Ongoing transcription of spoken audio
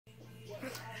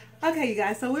Okay, you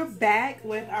guys, so we're back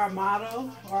with our model,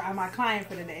 or my client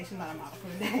for the day. She's not a model for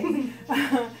the day.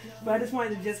 But I just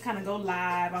wanted to just kind of go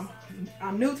live.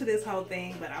 I'm new to this whole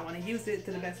thing, but I want to use it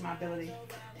to the best of my ability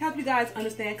to help you guys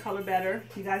understand color better.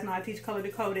 You guys know I teach Color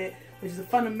Decoded, which is a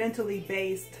fundamentally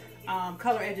based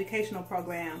color educational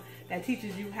program that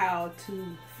teaches you how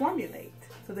to formulate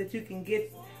so that you can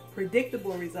get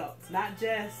predictable results, not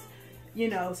just, you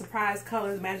know, surprise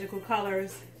colors, magical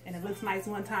colors, and it looks nice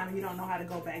one time and you don't know how to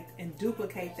go back and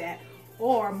duplicate that,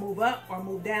 or move up or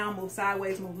move down, move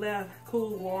sideways, move left,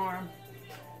 cool, warm,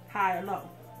 high or low.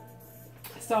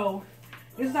 So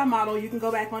this is our model. You can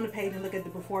go back on the page and look at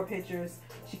the before pictures.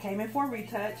 She came in for a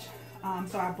retouch.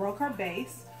 So I broke her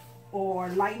base, or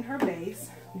lightened her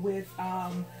base, with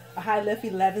a High Lift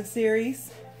 11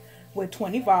 series with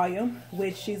 20 volume,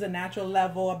 which she's a natural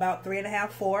level about 3.5,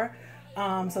 4.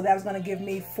 So that was going to give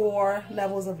me 4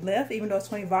 levels of lift. Even though it's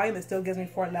 20 volume, it still gives me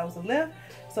 4 levels of lift.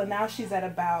 So now she's at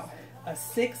about a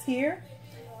 6 here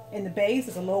in the base.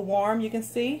 It's a little warm, you can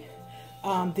see.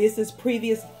 This is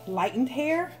previous lightened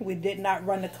hair. We did not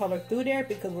run the color through there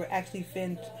because we're actually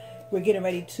we're getting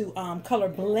ready to color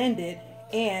blend it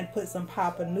and put some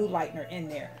pop of new lightener in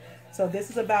there. So this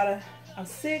is about a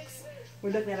 6.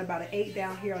 We're looking at about an 8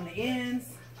 down here on the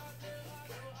ends.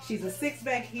 She's a 6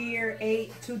 back here,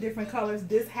 8, 2 different colors.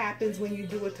 This happens when you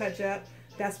do a touch up.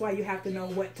 That's why you have to know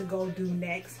what to go do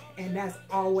next. And that's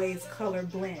always color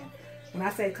blend. When I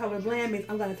say color blend, means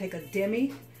I'm going to take a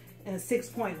demi and a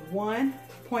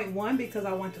 6.1 because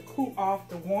I want to cool off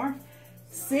the warmth.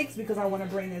 6 because I want to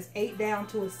bring this 8 down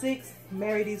to a 6,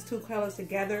 marry these 2 colors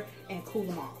together and cool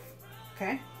them off.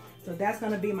 Okay, so that's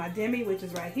going to be my demi, which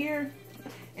is right here.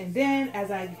 And then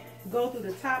as I go through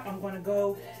the top, I'm going to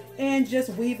go and just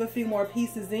weave a few more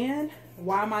pieces in.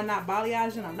 Why am I not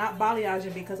balayaging? I'm not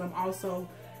balayaging because I'm also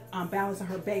balancing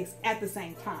her base at the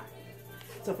same time.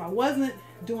 So if I wasn't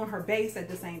doing her base at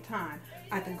the same time,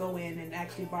 I could go in and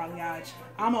actually balayage.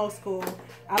 I'm old school.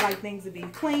 I like things to be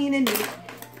clean and neat.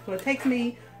 So it takes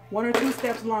me 1 or 2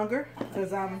 steps longer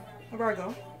because I'm a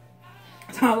Virgo.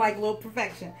 So I like a little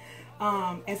perfection.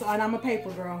 And I'm a paper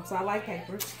girl, so I like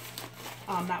papers.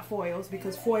 Not foils,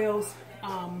 because foils,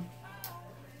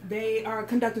 they are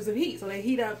conductors of heat, so they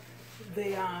heat up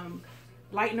the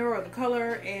lightener or the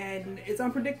color, and it's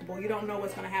unpredictable. You don't know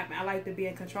what's going to happen. I like to be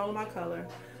in control of my color,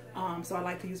 so I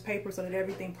like to use paper so that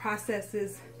everything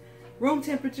processes room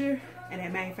temperature and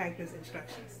at manufacturer's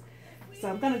instructions. So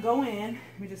I'm going to go in,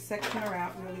 let me just section her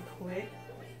out really quick.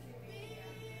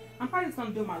 I'm probably just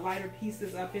going to do my lighter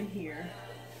pieces up in here.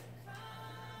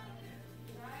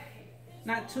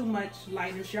 Not too much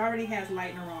lightener. She already has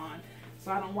lightener on,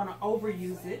 so I don't want to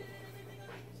overuse it.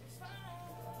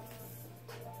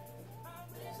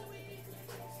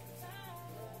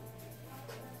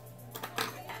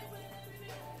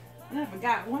 And I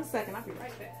forgot, 1 second, I'll be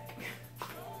right back.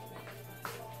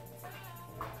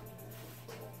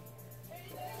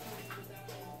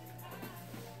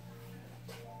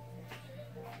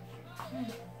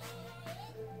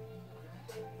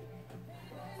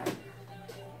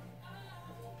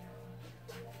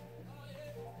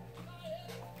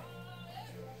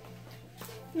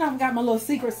 Now I've got my little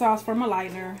secret sauce for my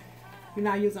lightener. If you're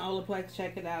not using Olaplex,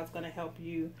 check it out. It's going to help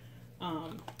you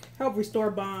help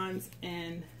restore bonds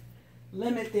and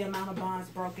limit the amount of bonds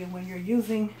broken when you're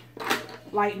using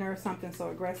lightener or something so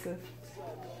aggressive.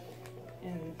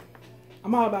 And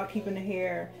I'm all about keeping the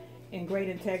hair in great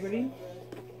integrity.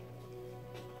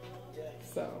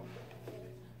 So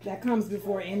that comes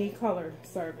before any color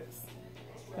service.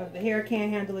 If the hair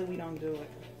can't handle it, we don't do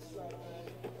it.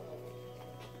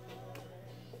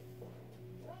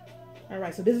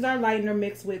 Alright, so this is our lightener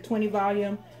mixed with 20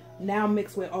 volume, now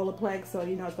mixed with Olaplex, so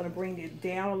you know it's going to bring it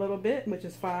down a little bit, which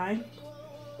is fine.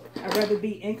 I'd rather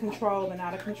be in control than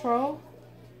out of control.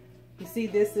 You see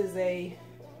this is a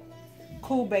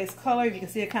cool base color. You can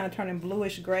see it kind of turning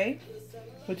bluish gray,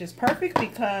 which is perfect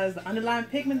because the underlying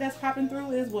pigment that's popping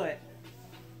through is what?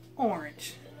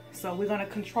 Orange. So we're going to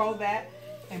control that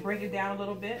and bring it down a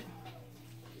little bit.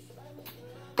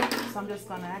 So I'm just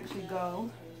going to actually go.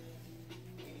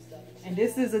 And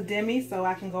this is a demi, so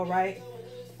I can go right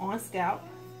on scalp.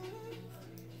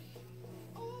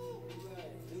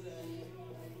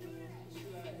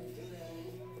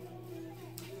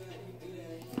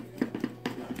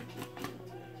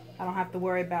 I don't have to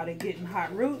worry about it getting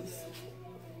hot roots.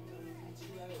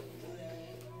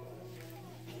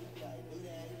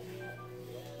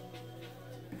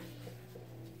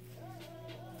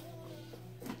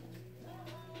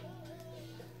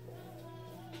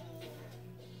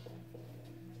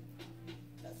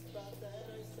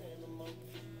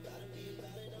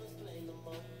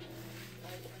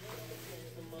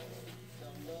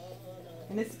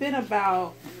 And it's been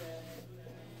about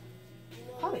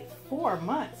probably 4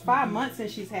 months, 5 months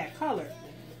since she's had color.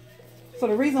 So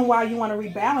the reason why you want to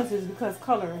rebalance is because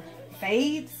color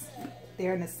fades.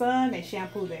 They're in the sun, they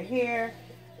shampoo their hair.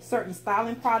 Certain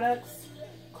styling products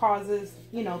causes,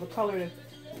 you know, the color to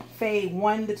fade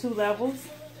 1 to 2 levels.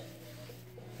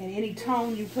 And any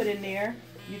tone you put in there,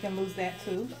 you can lose that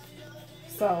too.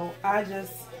 So I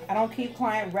don't keep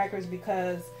client records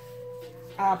because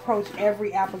I approach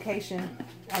every application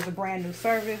as a brand new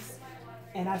service,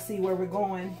 and I see where we're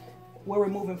going, where we're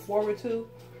moving forward to,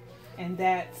 and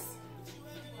that's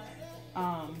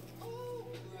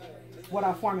what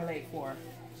I formulate for.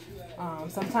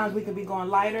 Sometimes we could be going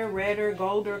lighter, redder,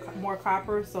 golder, more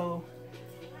copper. So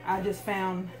I just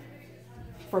found,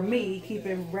 for me,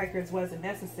 keeping records wasn't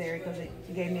necessary because it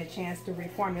gave me a chance to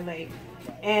reformulate.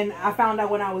 And I found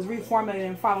out when I was reformulating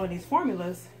and following these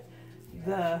formulas,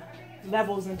 the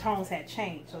levels and tones had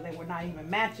changed, so they were not even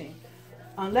matching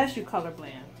unless you color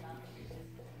blend.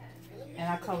 And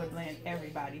I color blend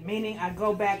everybody, meaning I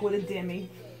go back with a demi,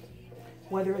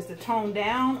 whether it's to tone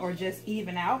down or just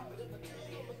even out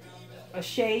a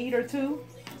shade or two.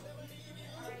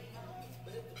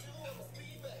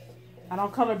 I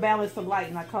don't color balance to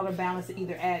lighten. I color balance to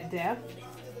either add depth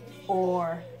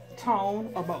or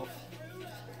tone or both.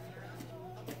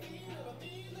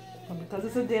 And because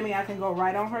it's a demi, I can go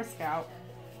right on her scalp.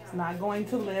 It's not going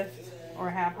to lift or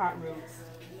have hot roots.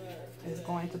 It's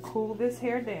going to cool this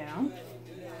hair down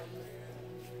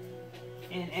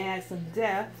and add some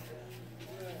depth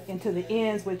into the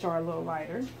ends, which are a little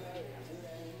lighter.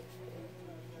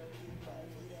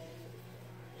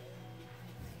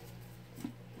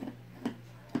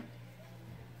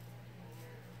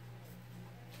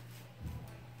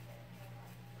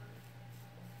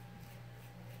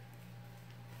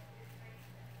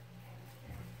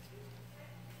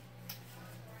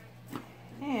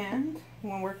 And we're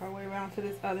gonna work our way around to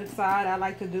this other side. I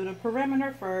like to do the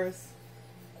perimeter first.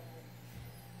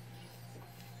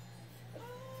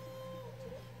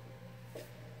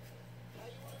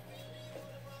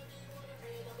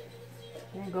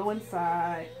 And go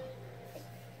inside.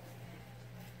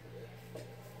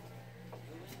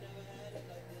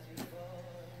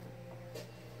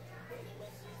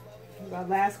 Our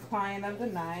last client of the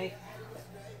night.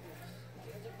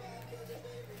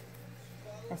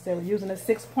 I said we're using a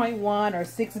 6.1 or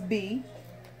 6B,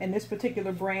 and this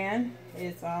particular brand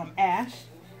is Ash.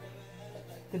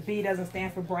 The B doesn't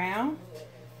stand for brown,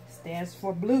 it stands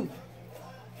for blue.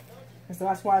 And so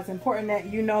that's why it's important that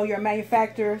you know your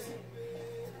manufacturers,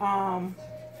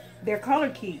 their color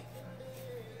key.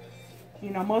 You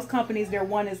know, most companies, their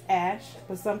one is Ash,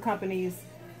 but some companies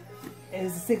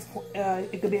is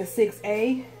it could be a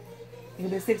 6A, it could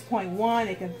be a 6.1,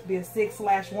 it can be a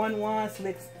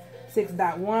 6/11,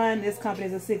 6.1. This company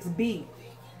is a 6B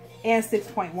and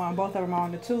 6.1. Both of them are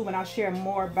on the tube, and I'll share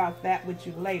more about that with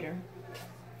you later.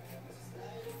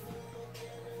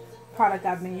 Product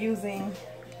I've been using,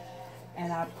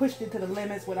 and I pushed it to the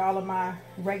limits with all of my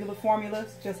regular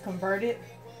formulas, just converted,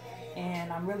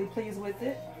 and I'm really pleased with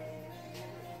it.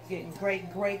 Getting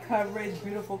great gray coverage,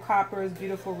 beautiful coppers,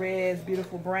 beautiful reds,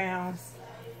 beautiful browns.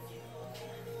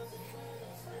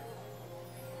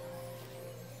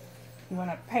 You want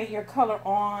to paint your color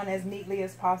on as neatly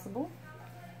as possible.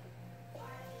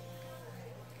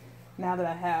 Now that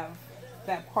I have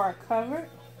that part covered,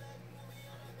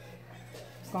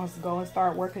 I'm just going to go and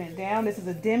start working it down. This is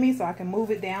a demi, so I can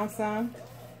move it down some.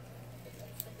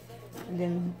 And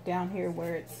then down here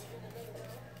where it's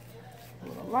a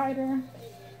little lighter,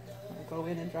 I'll go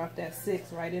in and drop that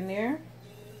 6 right in there.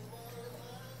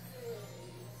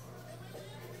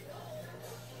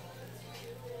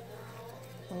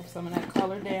 Move some of that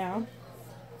color down.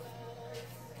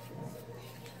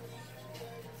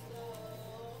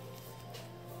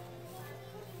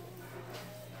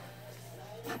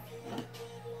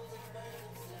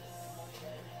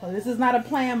 Well, this is not a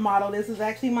plan model. This is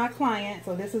actually my client.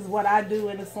 So this is what I do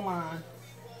in the salon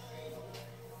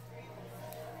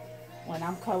when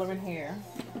I'm coloring hair.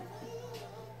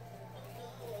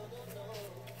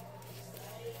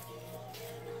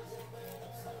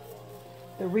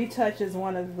 The retouch is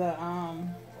one of the,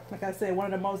 like I said, one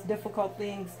of the most difficult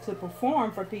things to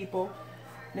perform for people.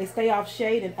 They stay off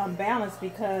shade and unbalanced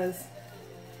because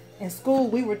in school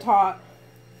we were taught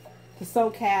to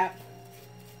sew cap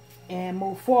and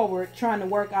move forward, trying to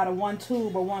work out of one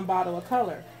tube or one bottle of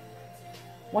color.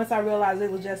 Once I realized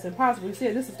it was just impossible, you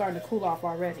see, this is starting to cool off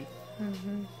already.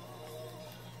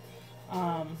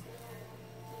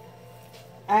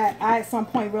 I at some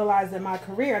point realized in my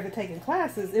career after taking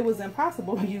classes, it was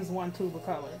impossible to use one tube of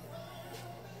color.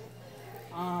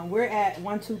 We're at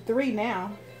 1, 2, 3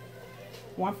 now.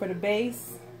 1 for the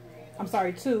base. I'm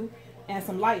sorry, 2, and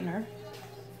some lightener.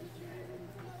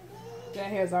 That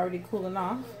hair is already cooling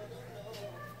off.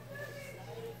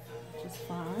 Just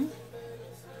fine.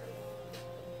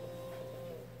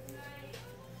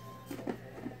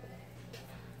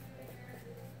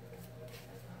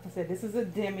 I said this is a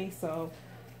demi, so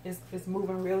it's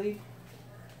moving really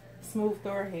smooth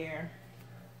through her hair.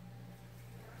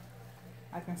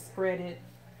 I can spread it.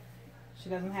 She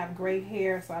doesn't have great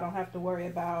hair, so I don't have to worry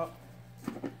about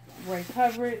gray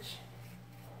coverage.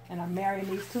 And I'm marrying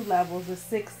these 2 levels, the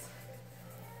 6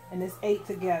 and this 8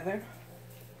 together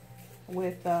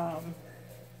with the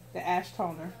ash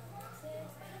toner.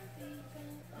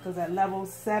 Because at level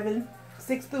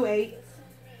 6 through 8,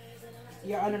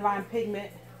 your underlying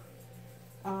pigment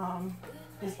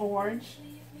is orange,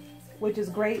 which is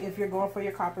great if you're going for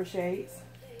your copper shades.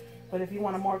 But if you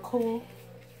want a more cool,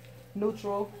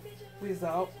 neutral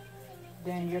result,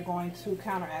 then you're going to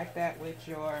counteract that with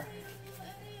your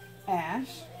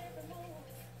ash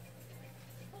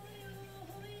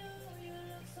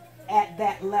at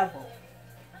that level.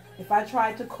 If I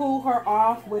tried to cool her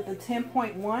off with a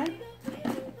 10.1,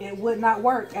 it would not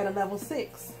work at a level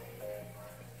 6.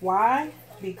 Why?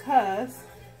 Because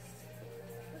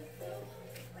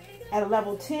at a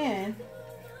level 10,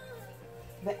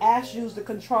 the ash used to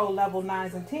control level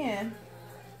 9s and 10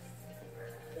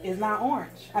 is not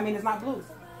orange. I mean, it's not blue.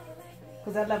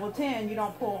 Because at level 10, you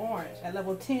don't pull orange. At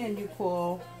level 10, you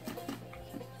pull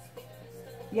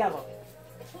yellow.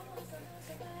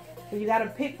 So you got to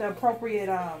pick the appropriate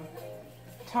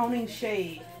toning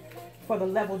shade for the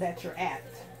level that you're at.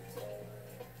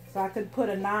 So I could put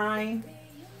a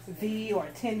 9V or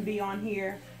a 10V on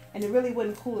here, and it really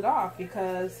wouldn't cool it off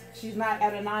because she's not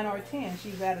at a 9 or a 10.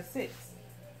 She's at a 6.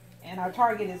 And our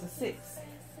target is a 6.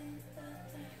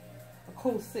 A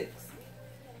cool 6.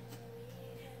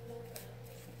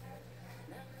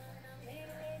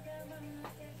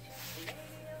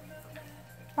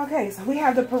 Okay, so we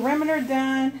have the perimeter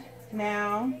done.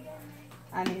 Now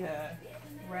I need a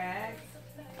rag.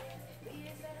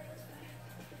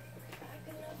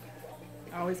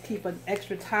 I always keep an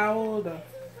extra towel to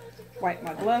wipe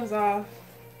my gloves off.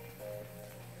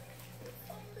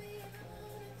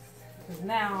 Because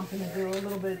now I'm going to do a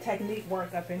little bit of technique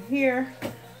work up in here.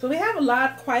 So we have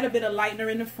quite a bit of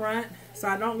lightener in the front. So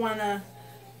I don't want to,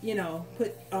 you know,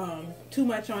 put too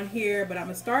much on here. But I'm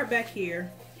going to start back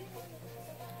here.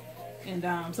 And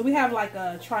so we have like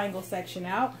a triangle section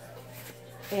out.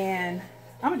 And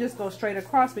I'm going to just go straight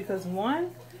across because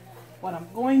what I'm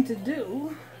going to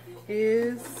do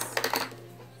is,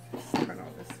 turn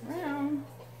all this around,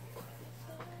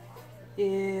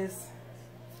 is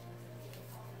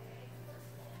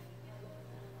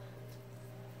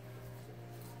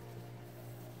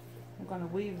I'm going to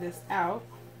weave this out.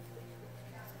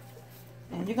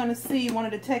 And you're going to see one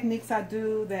of the techniques I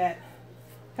do that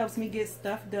helps me get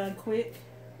stuff done quick.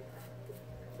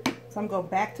 So I'm going to go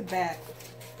back to back.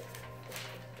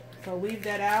 So weave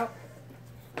that out.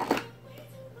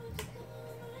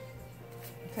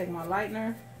 Take my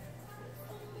lightener.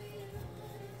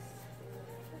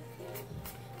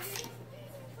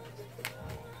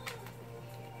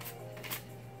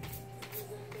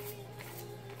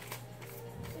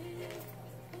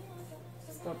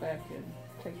 Let's go back and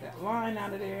take that line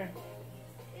out of there.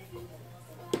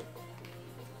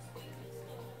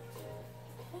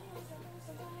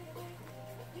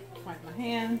 Wipe my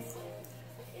hands.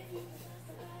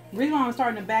 The reason why I'm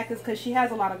starting the back is because she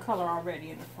has a lot of color already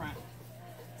in the front.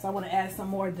 So I want to add some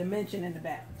more dimension in the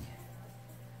back.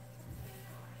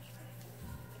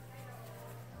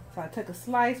 So I took a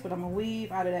slice, but I'm going to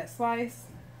weave out of that slice.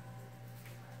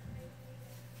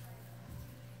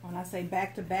 When I say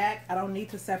back to back, I don't need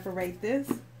to separate this.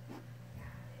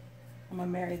 I'm going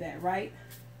to marry that right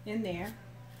in there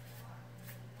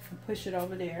and push it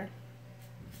over there.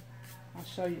 I'll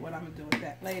show you what I'm going to do with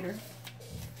that later.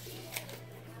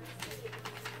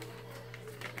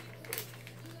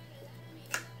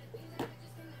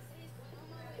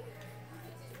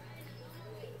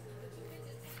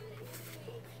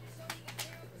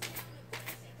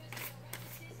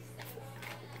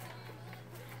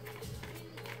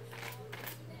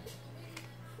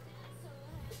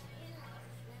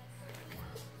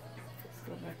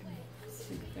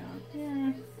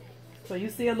 So you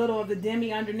see a little of the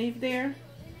demi underneath there?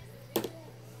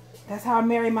 That's how I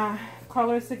marry my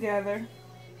colors together.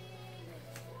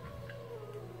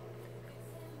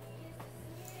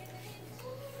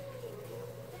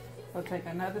 I'll take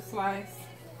another slice.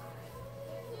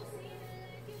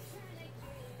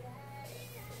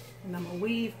 And I'm going to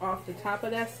weave off the top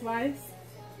of that slice.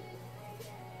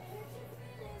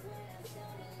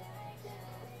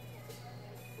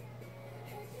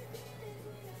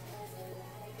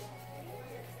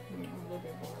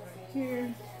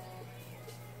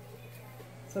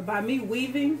 So by me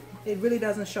weaving, it really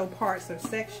doesn't show parts or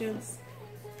sections.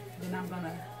 Then I'm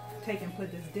gonna take and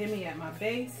put this demi at my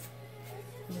base.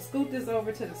 I'm gonna scoot this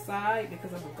over to the side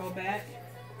because I'm gonna go back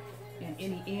and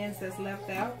any ends that's left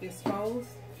out, exposed,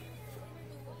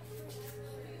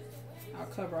 I'll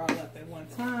cover all up at one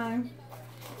time.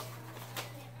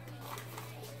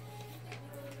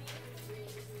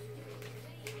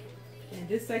 And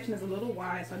this section is a little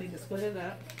wide, so I need to split it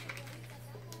up.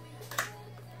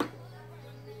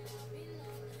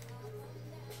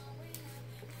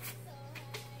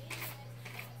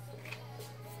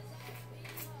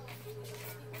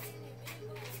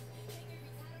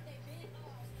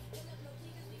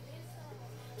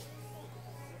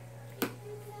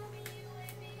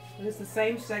 It's the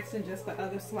same section, just the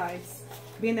other slice.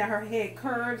 Being that her head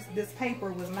curves, this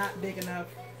paper was not big enough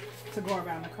to go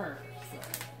around the curve. So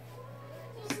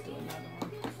let's do another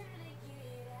one.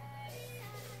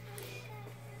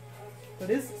 So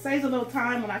this saves a little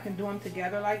time when I can do them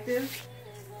together like this.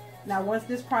 Now once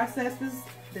this processes,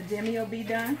 the demi will be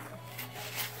done.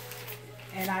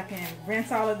 And I can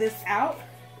rinse all of this out.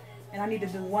 And I need to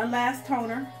do one last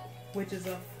toner, which is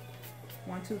a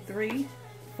 1, 2, 3,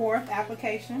 4th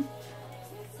application.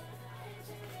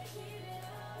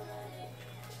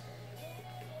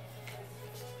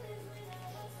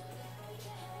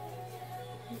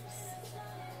 Oops.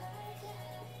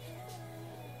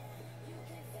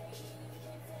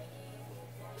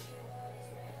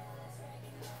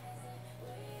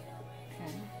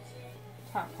 Okay.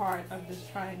 Top part of this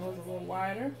triangle is a little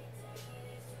wider.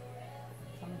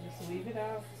 So I'm gonna just weave it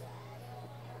out.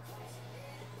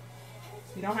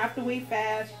 You don't have to weave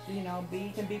fast, you know,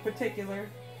 you can be particular.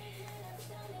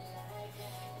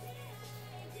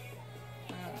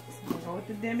 So I'm going to go with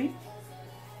the demi.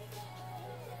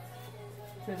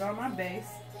 Put it on my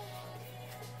base.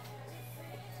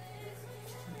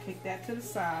 And kick that to the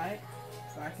side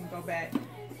so I can go back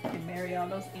and marry all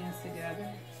those ends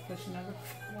together. Just push another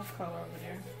color over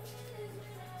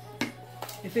there.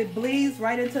 If it bleeds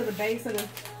right into the base of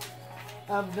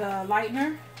the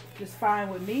lightener, just fine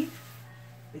with me,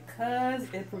 because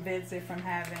it prevents it from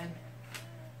having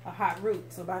a hot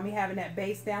root. So by me having that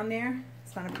base down there,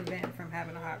 it's going to prevent it from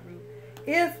having a hot root.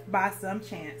 If by some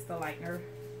chance the lightener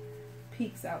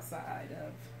peeks outside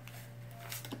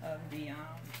of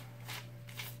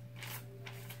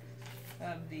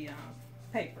the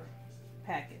paper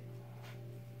packet.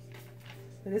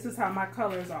 So this is how my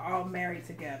colors are all married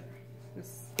together.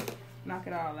 Just knock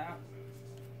it all out.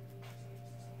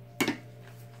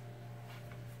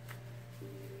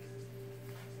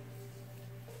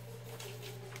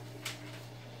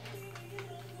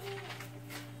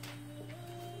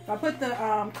 I put the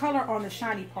color on the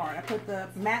shiny part. I put the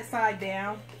matte side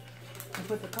down and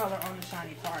put the color on the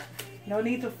shiny part. No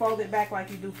need to fold it back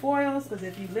like you do foils, because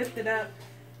if you lift it up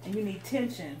and you need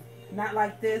tension, not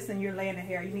like this and you're laying the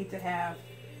hair, you need to have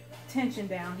tension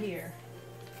down here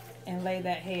and lay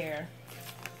that hair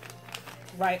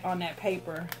right on that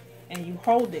paper, and you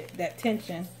hold it, that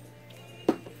tension,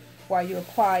 while you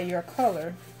apply your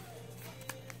color.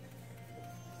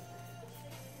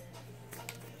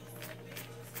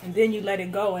 And then you let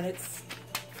it go, and it's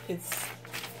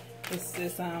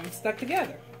stuck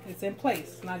together. It's in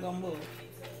place. It's not gonna move.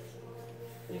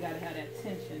 You gotta have that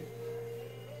tension.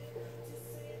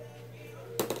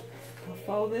 I'll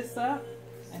fold this up,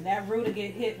 and that root will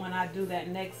get hit when I do that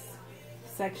next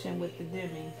section with the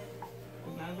demi.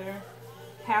 Another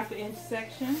 1/2 inch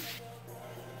section.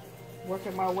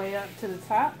 Working my way up to the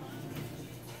top.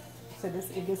 So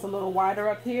it gets a little wider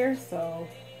up here. So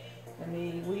let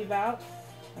me weave out.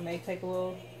 I may take a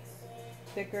little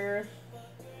thicker.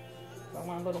 I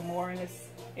want a little more in this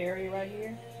area right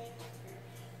here.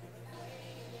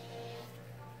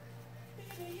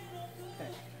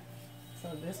 Okay.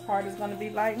 So this part is going to be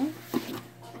lightened.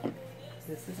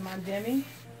 This is my demi.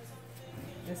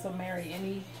 This will marry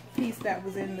any piece that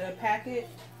was in the packet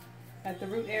at the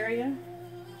root area.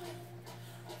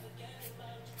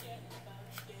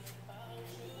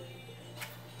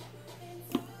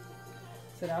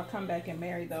 So I'll come back and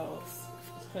marry those.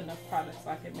 Just put enough product so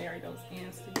I can marry those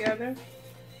ends together.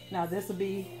 Now this will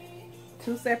be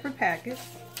 2 separate packets.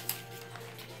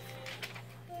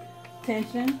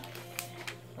 Tension,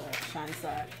 shiny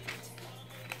side.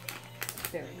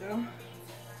 There we go.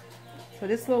 So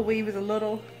this little weave is a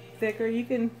little thicker. You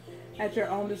can, at your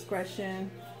own discretion.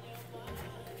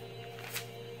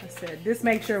 I said, this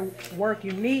makes your work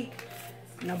unique.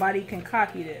 Nobody can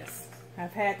copy this.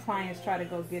 I've had clients try to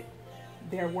go get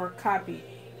their work copied,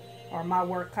 or my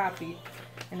work copied,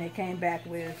 and they came back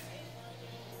with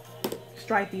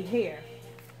stripy hair.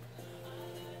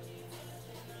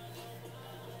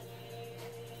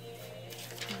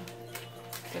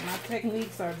 said, my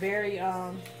techniques are very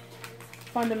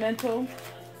fundamental,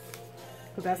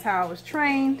 because that's how I was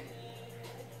trained,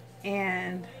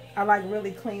 and I like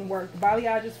really clean work.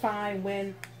 Balayage is fine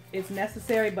when it's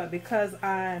necessary, but because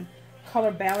I'm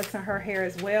color balancing her hair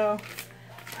as well,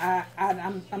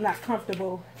 I'm not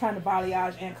comfortable trying to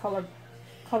balayage and color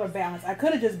balance. I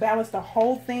could have just balanced the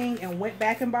whole thing and went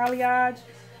back and balayage.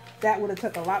 That would have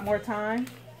took a lot more time,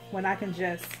 when I can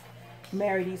just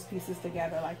marry these pieces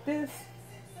together like this.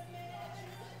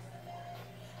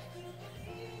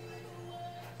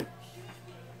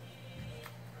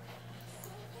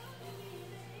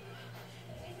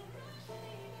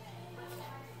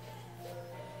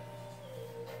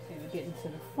 Getting to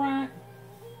the front.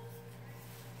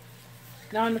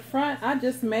 Now in the front, I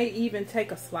just may even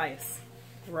take a slice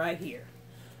right here.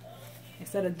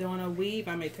 Instead of doing a weave,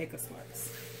 I may take a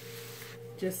slice,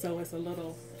 just so it's a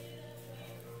little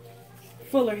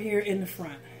fuller here in the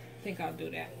front. I think I'll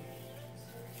do that.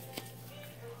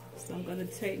 So I'm going to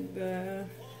take the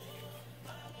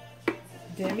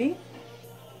demi.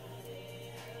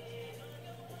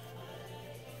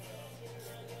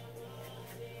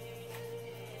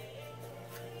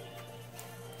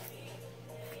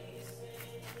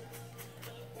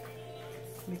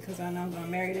 Because I know I'm going to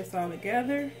marry this all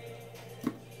together.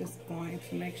 Just going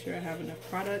to make sure I have enough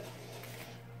product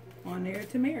on there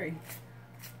to marry.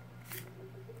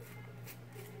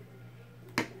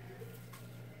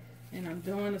 And I'm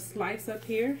doing a slice up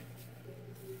here.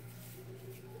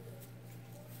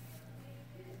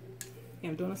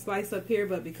 I'm doing a slice up here,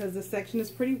 but because this section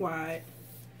is pretty wide,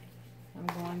 I'm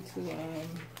going to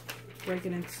break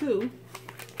it in two.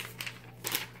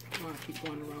 Oh, I keep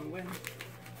going the wrong way.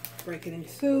 Break it in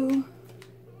two.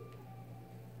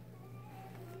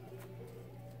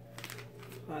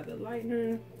 Apply the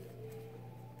lightener.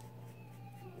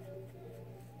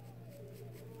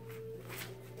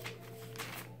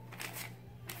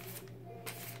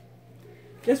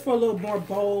 Just for a little more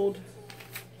bold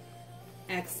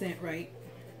accent right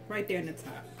there in the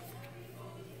top.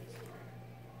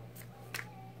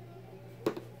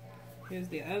 Here's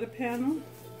the other panel.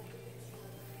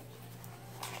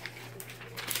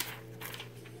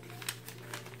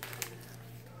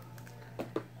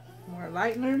 More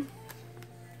lightener.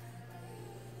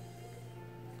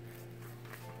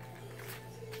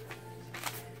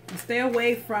 And stay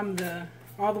away from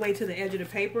all the way to the edge of the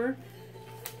paper.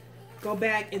 Go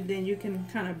back and then you can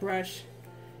kind of brush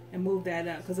and move that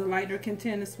up, because the lightener can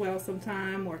tend to swell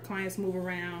sometime, or clients move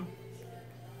around.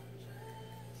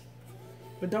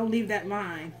 But don't leave that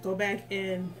line. Go back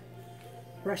and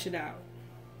brush it out.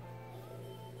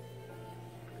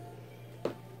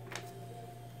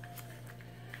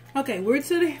 Okay, we're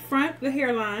to the front, the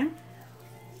hairline,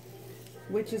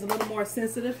 which is a little more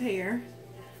sensitive hair.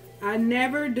 I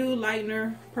never do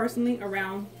lightener personally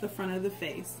around the front of the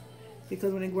face,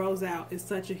 because when it grows out, it's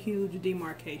such a huge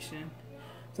demarcation.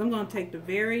 So I'm going to take the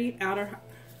very outer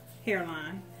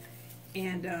hairline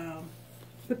and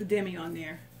put the demi on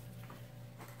there.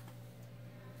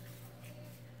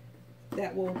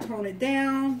 That will tone it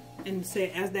down, and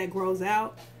say as that grows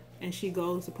out and she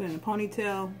goes to put in a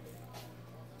ponytail,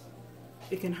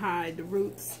 it can hide the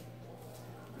roots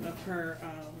of her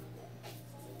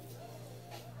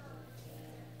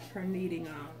needing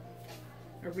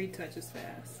a retouch as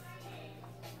fast.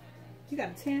 You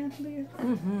got a tan, Leah?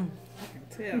 Mm-hmm. I can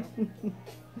tell.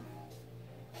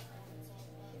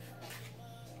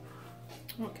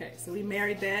 Okay, so we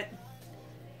married that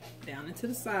down into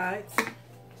the sides.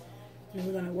 And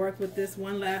we're going to work with this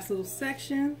one last little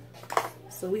section.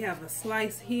 So we have a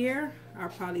slice here. I'll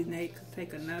probably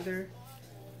take another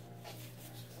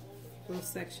little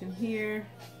section here.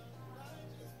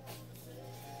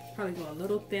 Probably go a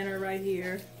little thinner right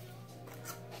here.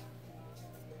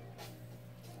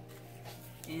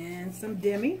 And some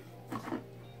demi.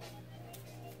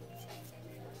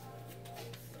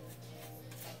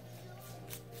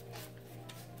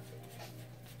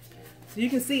 So you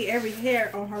can see every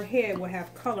hair on her head will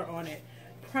have color on it,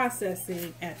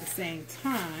 processing at the same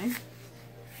time,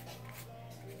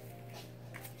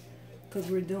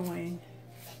 because we're doing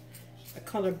a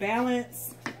color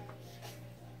balance,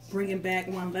 bringing back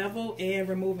one level and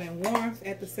removing warmth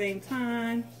at the same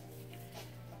time.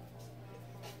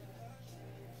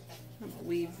 I'm going to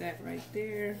weave that right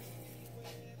there.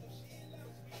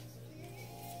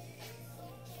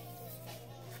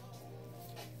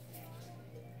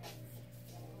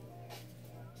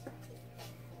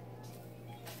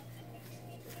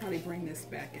 Probably bring this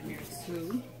back in there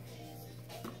too.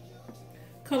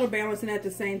 Color balancing at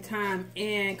the same time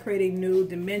and creating new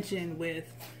dimension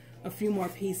with a few more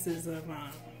pieces of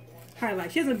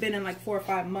highlight. She hasn't been in like 4 or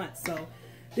 5 months, so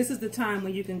this is the time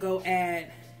when you can go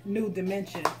add new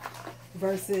dimension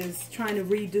versus trying to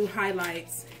redo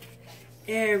highlights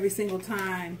every single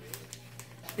time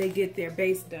they get their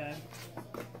base done.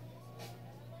 So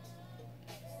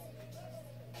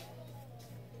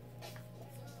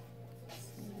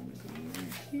I'm gonna go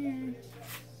right here.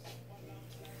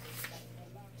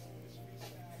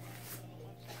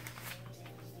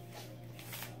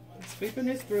 Sweeping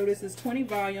this through. This is 20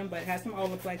 volume, but it has some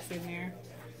Olaplex in there,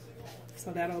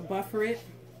 so that'll buffer it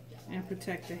and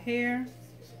protect the hair.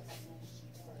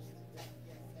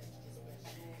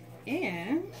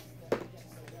 And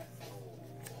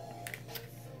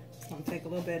just gonna take a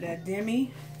little bit of that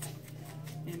demi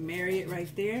and marry it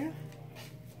right there.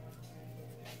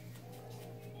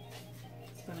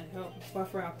 It's gonna help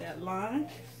buffer out that line.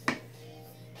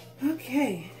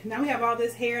 Okay, now we have all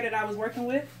this hair that I was working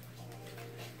with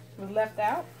was left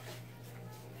out.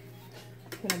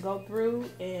 I'm gonna go through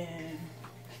and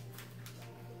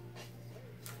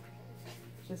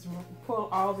just pull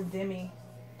all the demi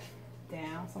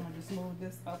down. So I'm gonna just move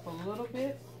this up a little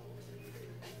bit.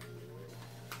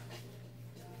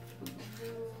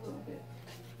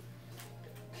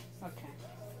 Okay,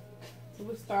 so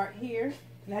we'll start here.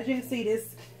 And as you can see,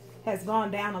 this has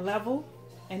gone down a level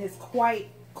and it's quite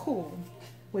cool,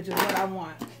 which is what I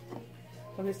want. So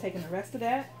I'm just taking the rest of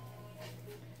that,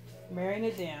 marrying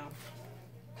it down.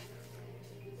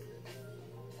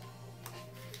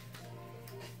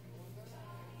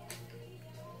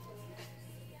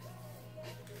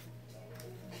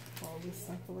 Hold this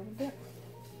up a little bit.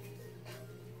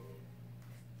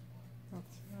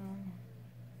 That's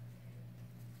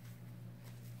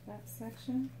that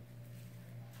section.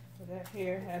 So that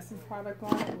hair has some product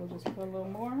on it. We'll just put a little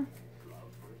more.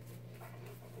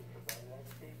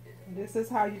 And this is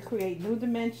how you create new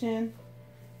dimension,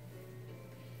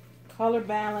 color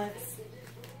balance,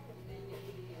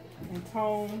 and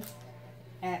tone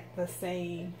at the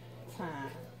same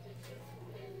time.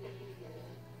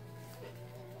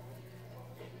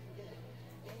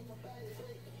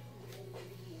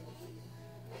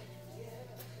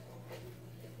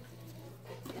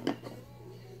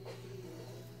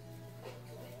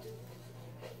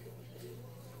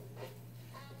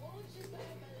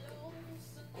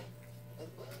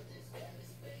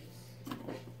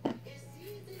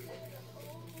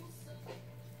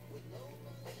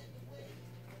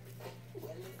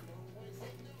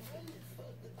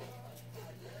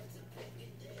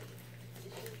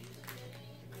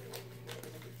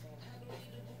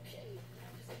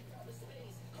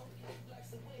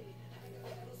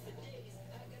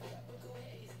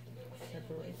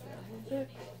 Separate that a little bit.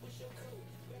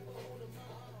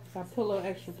 So I put a little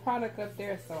extra product up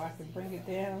there so I can bring it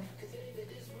down.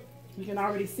 You can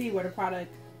already see where the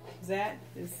product is at.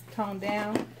 It's toned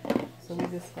down. So we're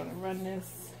just going to run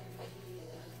this.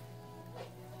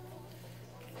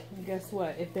 And guess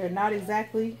what? If they're not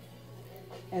exactly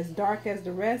as dark as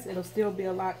the rest, it'll still be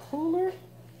a lot cooler.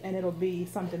 And it'll be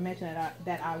some dimension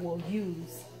that I will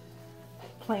use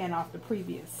playing off the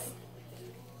previous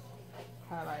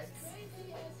highlights.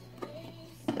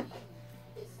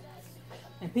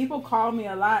 And people call me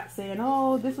a lot saying,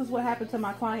 oh, this is what happened to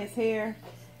my client's hair.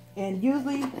 And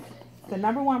usually the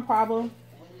number one problem,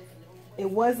 it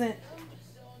wasn't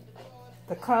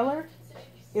the color.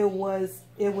 It was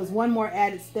one more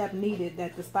added step needed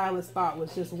that the stylist thought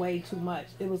was just way too much.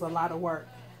 It was a lot of work.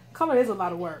 Color is a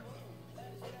lot of work.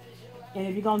 And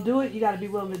if you're going to do it, you got to be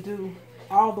willing to do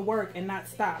all the work and not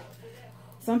stop.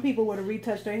 Some people would have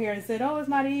retouched their hair and said, oh, it's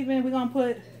not even. We're going to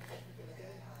put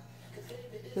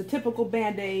the typical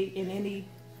Band-Aid in any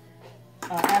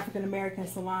African-American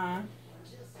salon.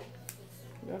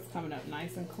 That's coming up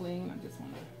nice and clean. I just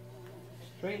want to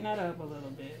straighten that up a little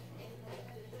bit.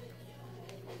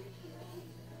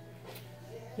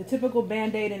 The typical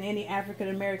Band-Aid in any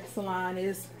African-American salon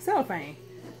is cellophane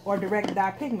or direct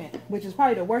dye pigment, which is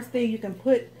probably the worst thing you can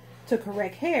put to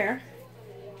correct hair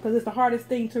because it's the hardest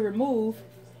thing to remove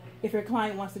if your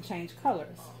client wants to change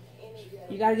colors.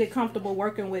 You got to get comfortable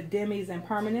working with demis and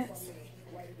permanents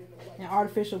and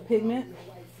artificial pigment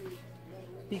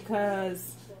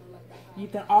because you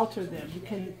can alter them. You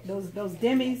can those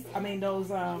demis, those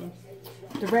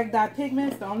direct dye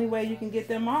pigments, the only way you can get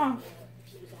them off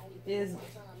is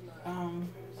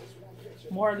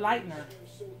more lightener,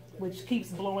 which keeps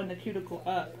blowing the cuticle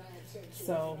up.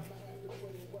 So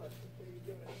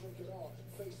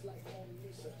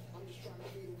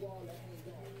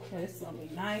yeah, this is gonna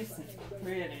be nice and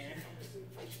pretty.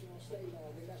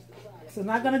 So I'm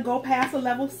not gonna go past a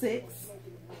level 6.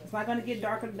 It's not going to get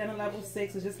darker than a level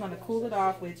 6. It's just going to cool it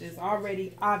off, which is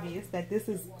already obvious that this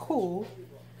is cool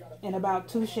and about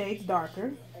 2 shades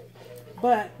darker.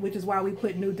 But, which is why we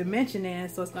put New Dimension in,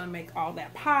 so it's going to make all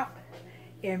that pop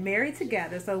and marry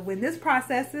together. So when this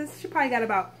processes, she probably got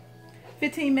about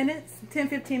 15 minutes,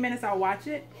 10-15 minutes, I'll watch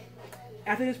it.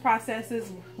 After this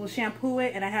processes, we'll shampoo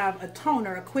it, and I have a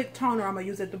toner, a quick toner I'm going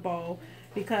to use at the bowl,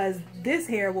 because this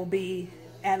hair will be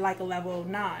at like a level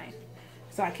 9.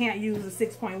 So I can't use a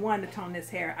 6.1 to tone this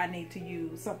hair. I need to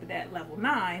use something at level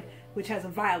 9, which has a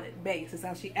violet base. It's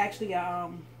actually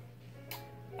I'll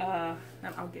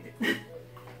get it. It's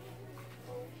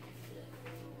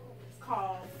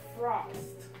called Frost.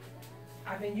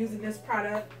 I've been using this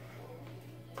product.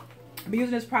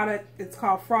 It's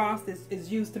called Frost.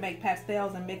 It's used to make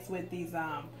pastels and mix with these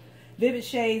vivid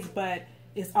shades, but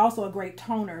it's also a great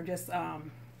toner. Just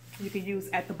you can use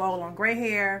at the bowl on gray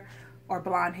hair or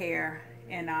blonde hair,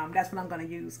 and that's what I'm going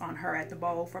to use on her at the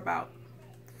bowl for about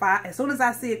 5. As soon as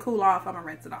I see it cool off, I'm going to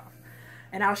rinse it off.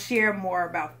 And I'll share more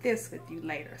about this with you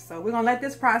later. So we're going to let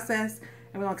this process,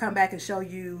 and we're going to come back and show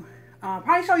you,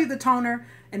 probably show you the toner,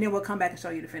 and then we'll come back and show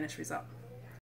you the finished result.